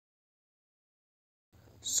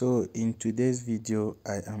So in today's video,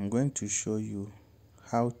 I am going to show you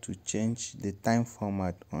how to change the time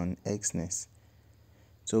format on Exness.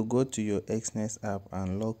 So go to your Exness app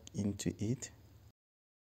and log into it.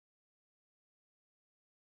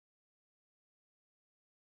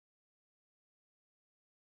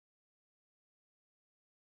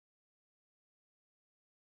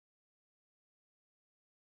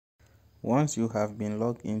 Once you have been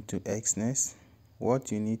logged into Exness,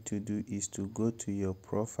 what you need to do is to go to your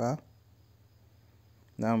profile.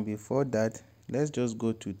 Now before that, let's just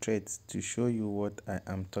go to trades to show you what I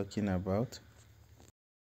am talking about.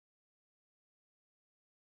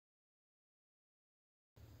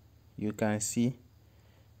 You can see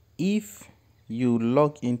if you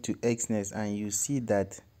log into Exness and you see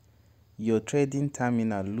that your trading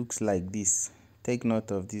terminal looks like this. Take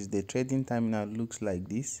note of this. The trading terminal looks like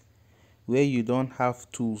this, where you don't have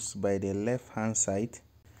tools by the left hand side.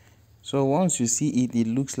 So once you see it, it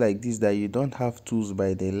looks like this, that you don't have tools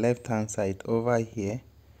by the left hand side over here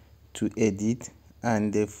to edit,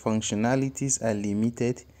 and the functionalities are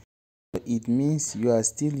limited. It means you are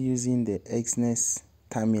still using the Exness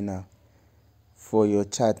terminal for your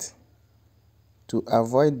chart. To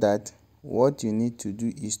avoid that, what you need to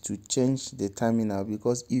do is to change the terminal,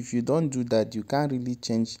 because if you don't do that, you can't really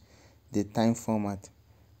change the time format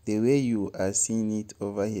the way you are seeing it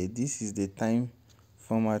over here. This is the time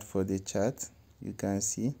format for the chart. You can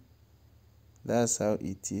see that's how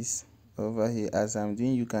it is over here. As I'm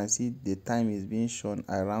doing, you can see the time is being shown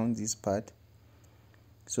around this part.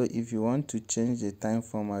 So if you want to change the time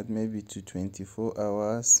format maybe to 24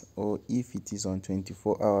 hours, or if it is on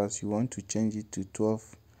 24 hours, you want to change it to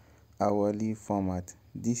 12 hourly format.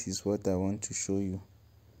 This is what I want to show you.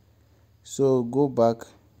 So go back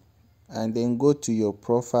and then go to your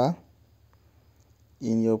profile.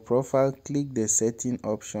 In your profile, click the setting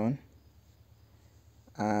option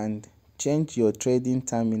and change your trading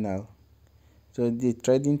terminal. So the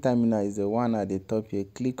trading terminal is the one at the top here.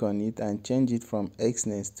 Click on it and change it from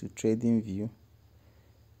Exness to trading view.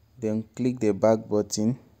 Then click the back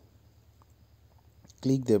button.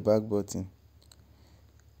 Click the back button.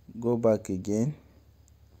 Go back again.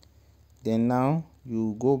 Then now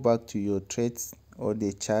you go back to your trades or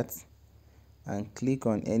the chart and click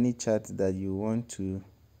on any chart that you want to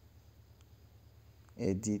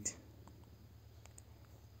edit.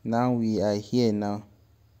 Now we are here. Now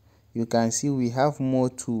you can see we have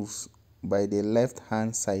more tools by the left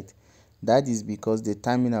hand side. That is because the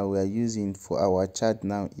terminal we are using for our chart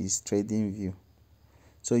now is trading view.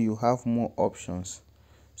 So you have more options.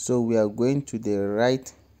 So we are going to the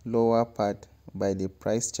right lower part by the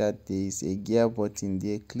price chart. There is a gear button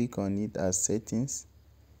there. Click on it as settings.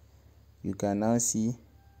 You can now see,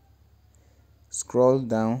 scroll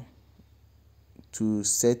down to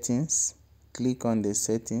settings, click on the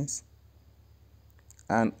settings,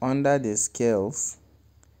 and under the scales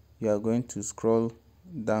you are going to scroll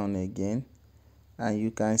down again, and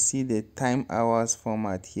you can see the time hours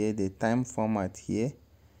format here. The time format here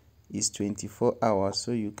is 24 hours,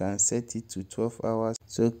 so you can set it to 12 hours.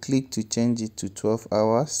 So click to change it to 12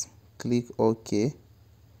 hours. Click OK.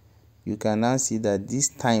 You can now see that this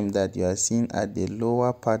time that you are seeing at the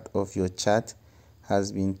lower part of your chart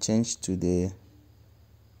has been changed to the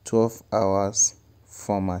 12 hours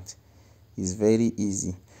format. It's very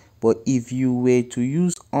easy. But if you were to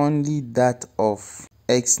use only that of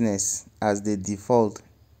Exness as the default,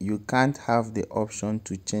 you can't have the option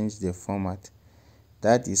to change the format.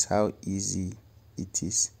 That is how easy it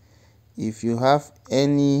is. If you have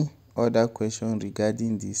any other question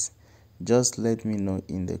regarding this, just let me know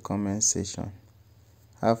in the comment section.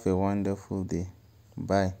 Have a wonderful day.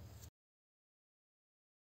 Bye.